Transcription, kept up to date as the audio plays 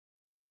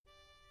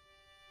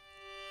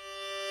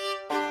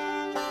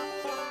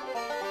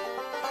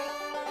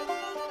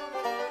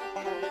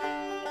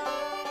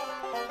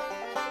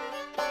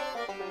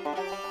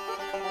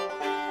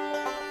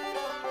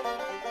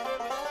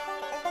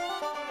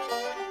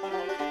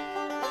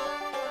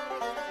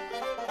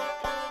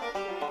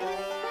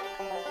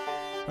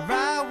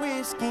Rye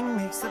whiskey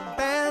makes the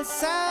band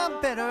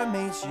sound better,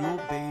 makes your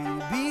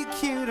baby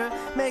cuter,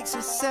 makes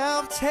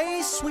yourself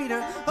taste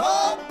sweeter.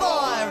 Oh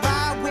boy,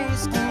 rye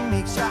whiskey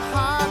makes your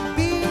heart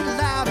beat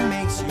louder,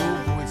 makes your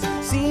voice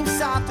seem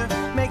softer,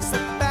 makes the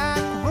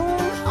back room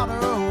hotter.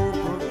 Oh,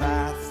 but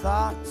rye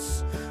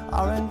thoughts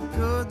aren't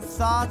good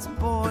thoughts,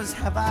 boys.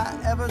 Have I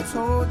ever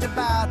told you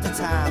about the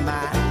time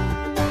I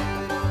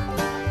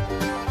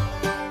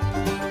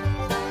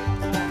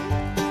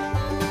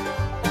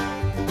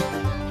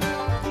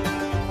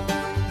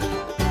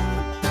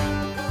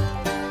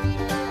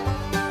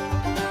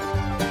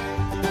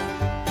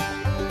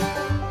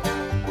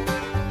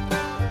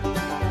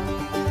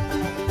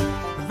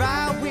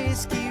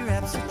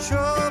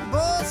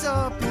troubles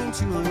up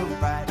into a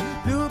bright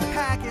blue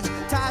package,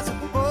 ties a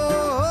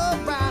bow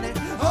around it.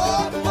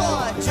 Oh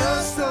boy,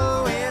 just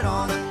throw it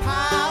on a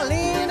pile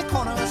in the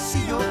corner.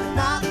 See you're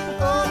not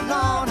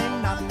alone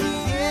and not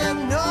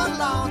being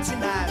alone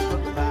tonight.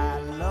 But my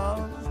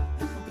love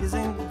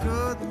isn't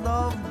good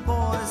love,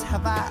 boys.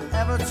 Have I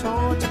ever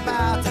told you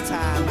about the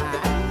time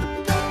I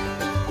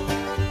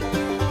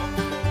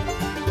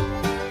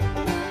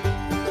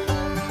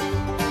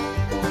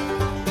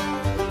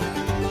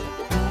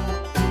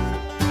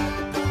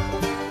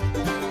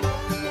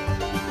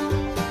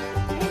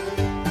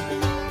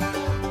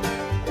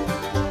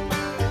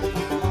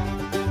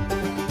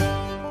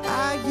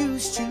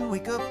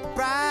wake up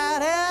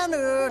bright and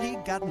early,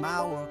 got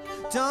my work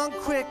done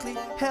quickly,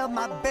 held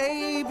my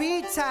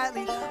baby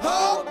tightly.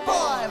 Oh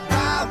boy,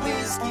 rye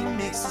whiskey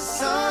makes the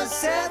sun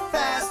set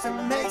faster,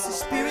 makes the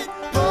spirit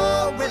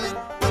more willing,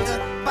 but the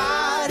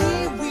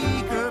body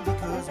weaker,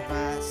 because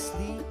rye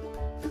sleep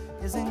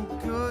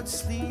isn't good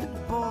sleep,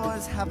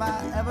 boys. Have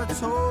I ever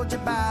told you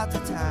about the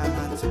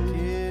time I took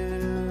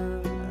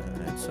it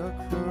and took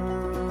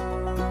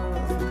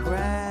her for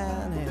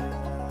granted?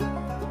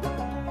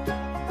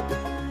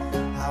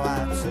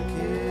 I took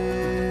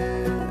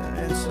it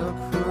and took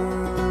her